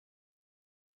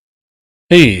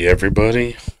Hey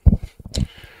everybody,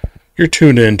 you're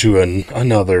tuned into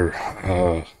another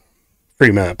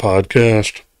Free Matt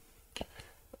podcast.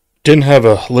 Didn't have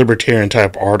a libertarian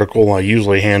type article. I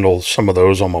usually handle some of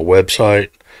those on my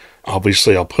website.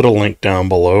 Obviously, I'll put a link down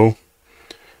below.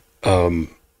 I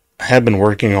have been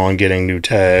working on getting new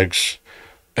tags.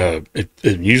 It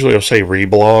usually will say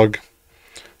reblog.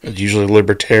 It's usually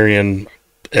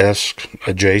libertarian-esque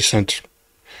adjacent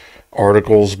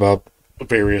articles about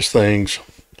various things.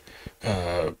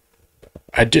 I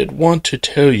did want to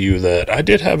tell you that I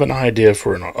did have an idea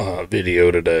for a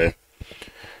video today,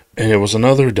 and it was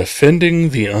another defending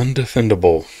the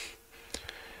undefendable.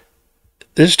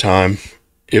 This time,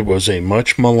 it was a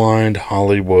much maligned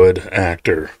Hollywood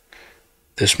actor.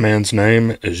 This man's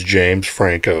name is James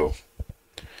Franco.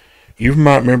 You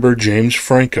might remember James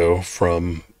Franco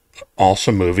from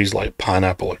awesome movies like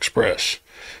Pineapple Express.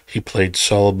 He played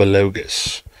Saul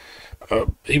Belogus.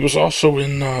 He was also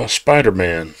in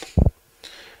Spider-Man.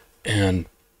 And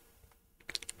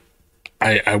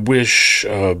I wish,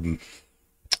 I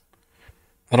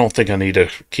don't think I need to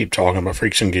keep talking about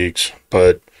Freaks and Geeks,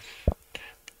 but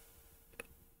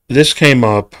this came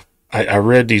up. I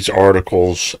read these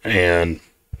articles, and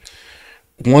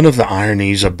one of the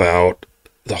ironies about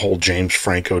the whole James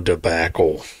Franco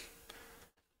debacle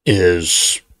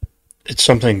is it's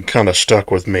something kind of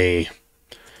stuck with me.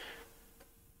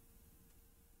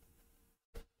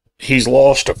 He's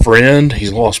lost a friend.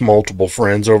 He's lost multiple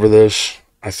friends over this.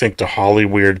 I think the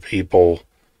Hollyweird people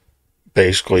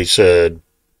basically said,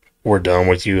 we're done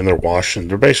with you, and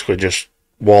they're basically just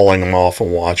walling him off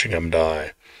and watching him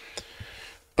die.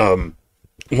 One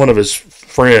of his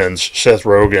friends, Seth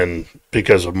Rogen,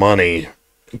 because of money,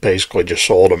 basically just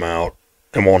sold him out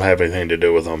and won't have anything to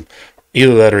do with him.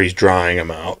 Either that or he's drying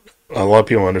him out. A lot of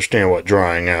people understand what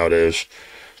drying out is.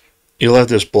 You let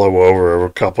this blow over a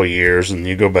couple of years, and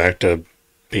you go back to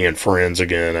being friends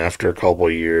again after a couple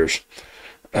of years.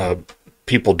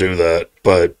 People do that,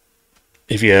 but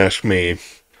if you ask me,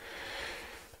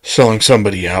 selling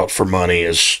somebody out for money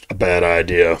is a bad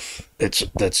idea.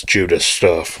 That's Judas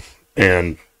stuff.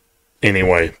 And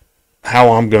anyway,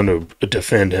 how I'm going to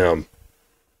defend him.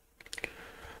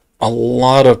 A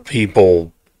lot of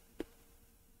people,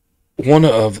 one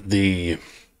of the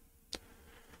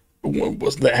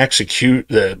was the executions,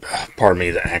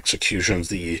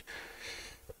 the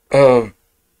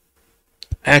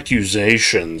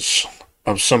accusations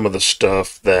of some of the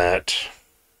stuff that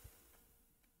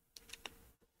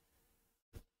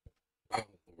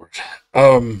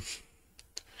when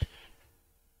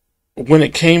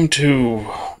it came to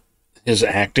his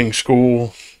acting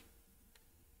school,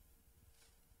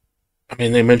 I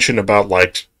mean, they mentioned about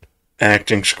like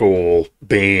acting school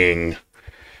being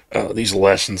these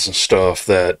lessons and stuff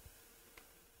that,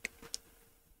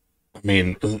 I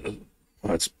mean,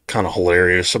 it's kind of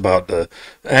hilarious about the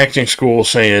acting school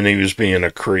saying he was being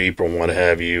a creep and what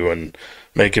have you, and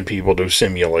making people do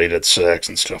simulated sex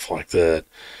and stuff like that.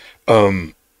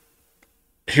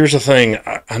 Here's the thing.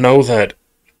 I know that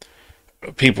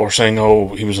people are saying,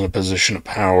 oh, he was in a position of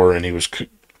power and he was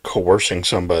coercing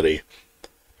somebody.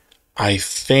 I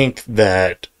think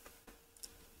that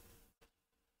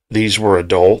these were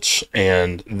adults,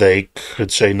 and they could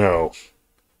say no.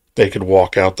 They could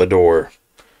walk out the door,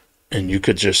 and you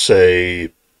could just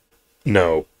say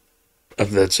no.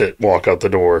 That's it. Walk out the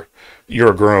door.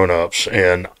 You're grown-ups,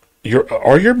 and you're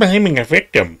blaming a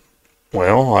victim.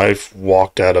 Well, I've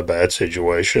walked out of bad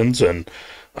situations, and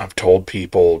I've told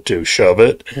people to shove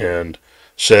it, and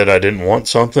said I didn't want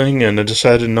something, and I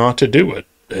decided not to do it.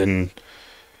 And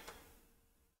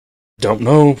don't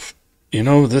know,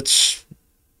 that's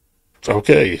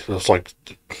okay. It's like,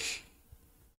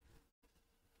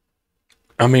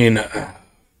 I mean,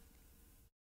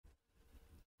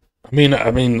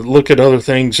 look at other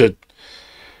things that,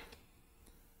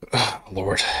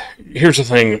 Lord, here's the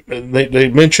thing. They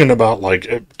mentioned about like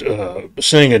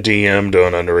sending a DM to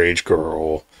an underage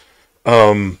girl,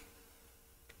 and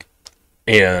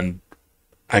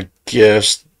I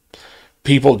guess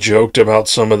people joked about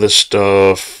some of this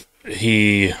stuff.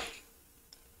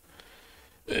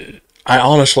 I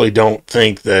honestly don't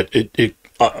think that it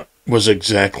was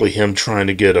exactly him trying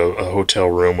to get a hotel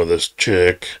room with this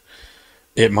chick.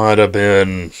 It might have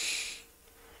been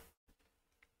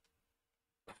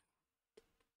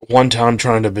one time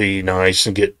trying to be nice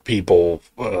and get people.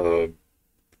 We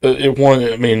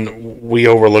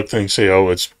overlook things, say, oh,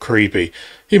 it's creepy.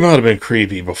 He might have been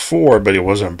creepy before, but he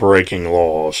wasn't breaking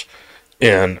laws.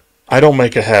 And I don't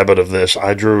make a habit of this.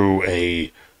 I draw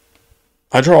a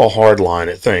hard line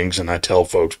at things, and I tell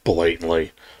folks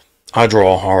blatantly, I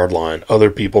draw a hard line.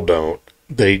 Other people don't.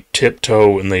 they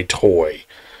tiptoe and they toy.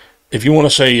 If you want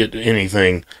to say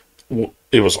anything,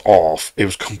 it was off. It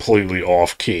was completely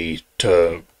off key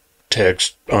to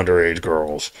text underage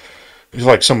girls. It's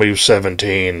like somebody who's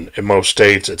 17. In most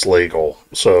states, it's legal.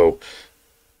 So,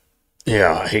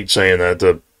 yeah, I hate saying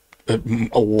that.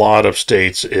 A lot of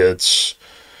states, it's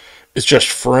just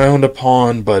frowned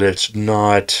upon, but it's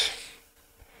not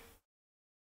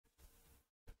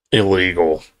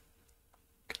illegal.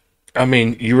 I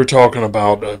mean, you were talking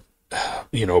about,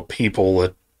 people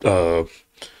that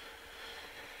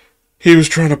he was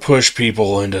trying to push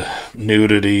people into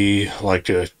nudity, like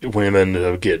women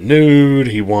to get nude.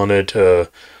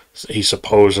 He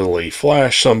supposedly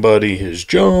flashed somebody his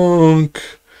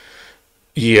junk.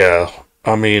 Yeah,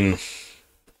 I mean,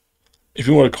 if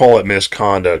you want to call it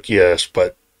misconduct, yes,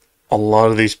 but a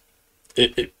lot of these.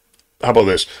 How about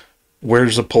this?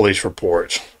 Where's the police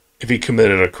reports? If he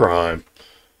committed a crime,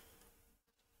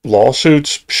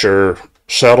 lawsuits, sure.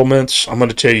 Settlements, I'm going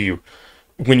to tell you,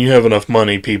 when you have enough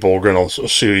money, people are going to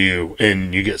sue you,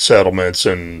 and you get settlements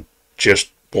and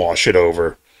just wash it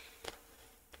over.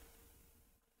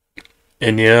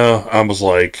 And yeah, I was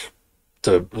like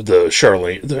the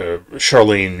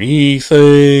Charlene Yee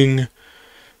thing.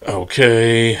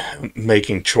 Okay,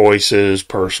 making choices,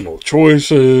 personal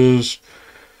choices.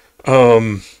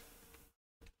 Um,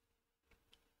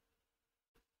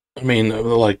 I mean,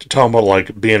 like talking about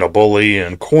like being a bully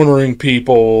and cornering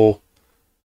people.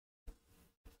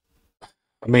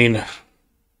 I mean,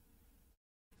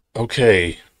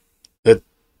 okay, that.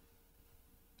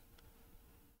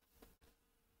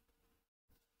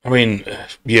 I mean,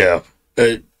 yeah.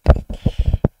 Uh,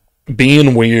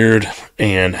 Being weird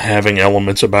and having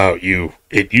elements about you.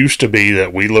 It used to be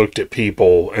that we looked at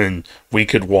people and we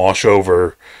could wash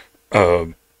over uh,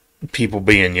 people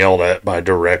being yelled at by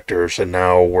directors, and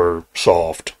now we're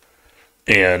soft.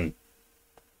 And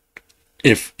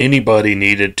if anybody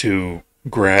needed to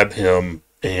grab him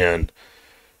and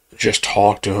just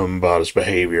talk to him about his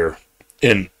behavior,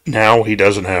 and now he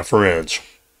doesn't have friends.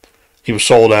 He was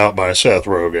sold out by Seth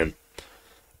Rogen.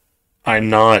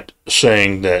 I'm not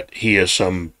saying that he is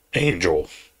some angel.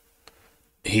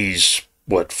 He's,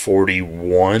 what,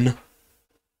 41?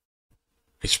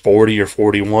 He's 40 or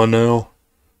 41 now.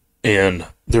 And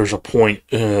there's a point,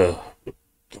 God,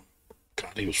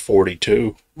 he was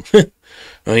 42. I think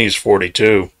he's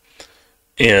 42.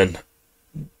 And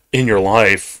in your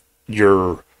life,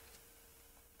 you're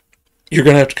going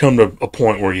to have to come to a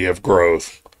point where you have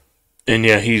growth. And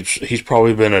yeah, he's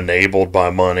probably been enabled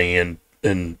by money and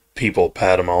people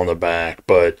pat him on the back,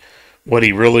 but what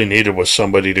he really needed was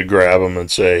somebody to grab him and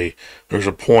say, there's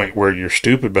a point where your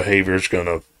stupid behavior is going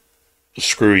to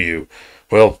screw you.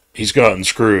 Well, he's gotten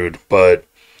screwed, but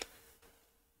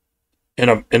in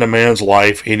a man's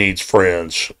life, he needs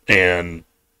friends, and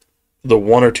the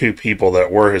one or two people that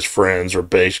were his friends are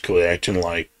basically acting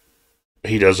like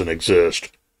he doesn't exist.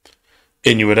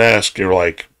 And you would ask, you're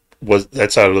like,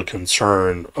 that's out of the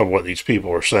concern of what these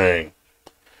people are saying.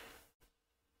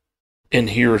 And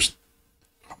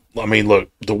I mean, look,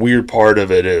 the weird part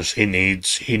of it is he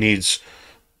needs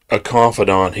a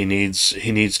confidant. He needs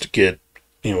to get,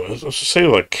 let's say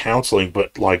like counseling,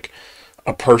 but like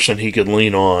a person he could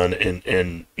lean on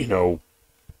and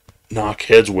knock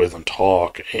heads with and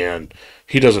talk. And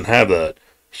he doesn't have that.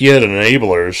 He had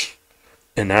enablers,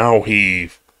 and now I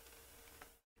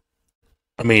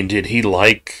mean, did he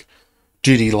like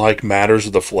matters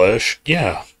of the flesh?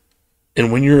 Yeah. And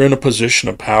when you're in a position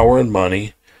of power and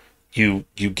money, you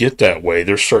get that way.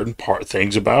 There's certain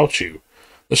things about you.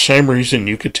 The same reason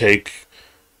you could take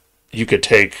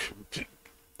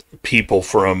people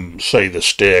from, say, the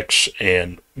sticks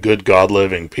and good God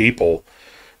living people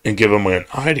and give them an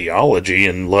ideology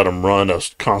and let them run a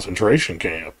concentration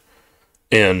camp.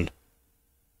 And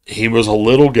he was a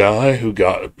little guy who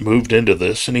got moved into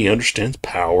this, and he understands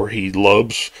power. He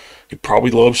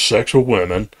probably loves sex with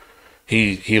women.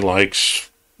 He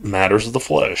likes matters of the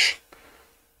flesh.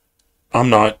 I'm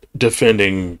not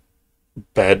defending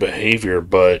bad behavior,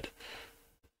 but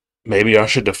maybe I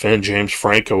should defend James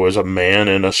Franco as a man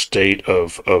in a state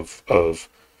of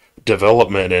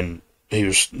development, and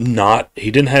he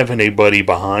didn't have anybody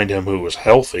behind him who was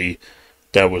healthy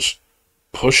that was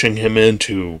pushing him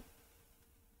into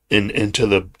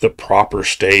the proper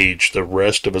stage the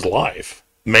rest of his life.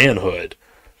 Manhood.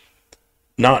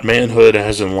 Not manhood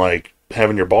as in like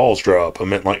having your balls drop. I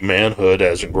meant like manhood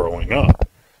as in growing up.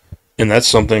 And that's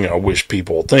something I wish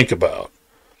people would think about.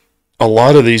 A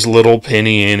lot of these little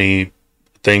penny-ante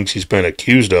things he's been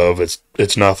accused of,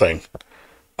 it's nothing.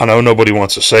 I know nobody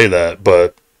wants to say that,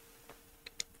 but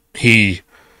he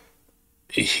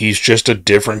he's just a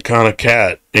different kind of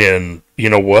cat. And you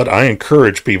know what? I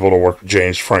encourage people to work with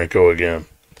James Franco again.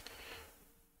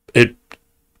 It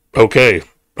okay.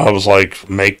 I was like,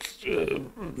 make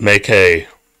hay.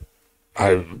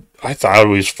 I I thought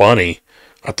he was funny.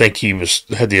 I think he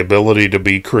had the ability to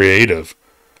be creative,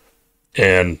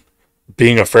 and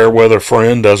being a fair weather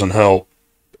friend doesn't help.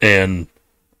 And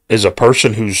as a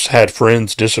person who's had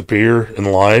friends disappear in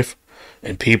life,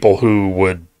 and people who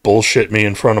would bullshit me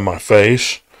in front of my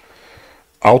face,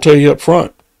 I'll tell you up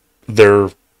front, they're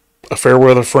fair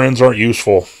weather friends aren't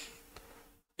useful.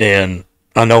 And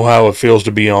I know how it feels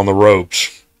to be on the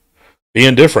ropes.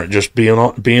 Being different, just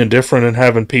being different and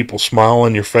having people smile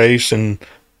in your face and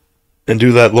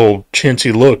do that little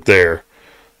chintzy look there.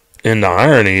 And the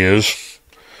irony is,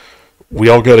 we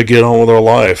all got to get on with our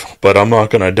life, but I'm not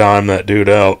going to dime that dude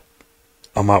out.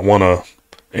 I might want to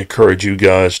encourage you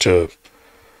guys to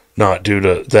not do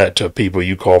that to people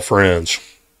you call friends,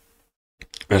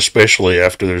 especially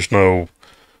after there's no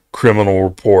criminal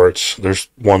reports. There's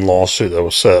one lawsuit that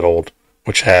was settled,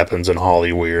 which happens in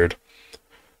Hollyweird.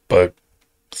 But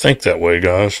think that way,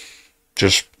 guys.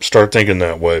 Just start thinking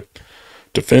that way.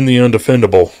 Defend the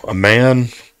undefendable. A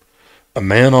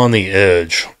man on the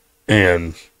edge.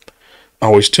 And I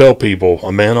always tell people,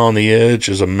 a man on the edge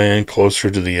is a man closer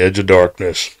to the edge of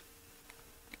darkness.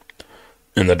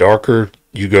 And the darker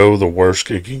you go, the worse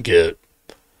it can get.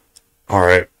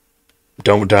 Alright,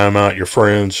 don't dime out your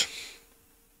friends.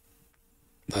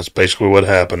 That's basically what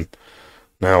happened.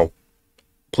 Now,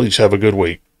 please have a good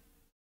week.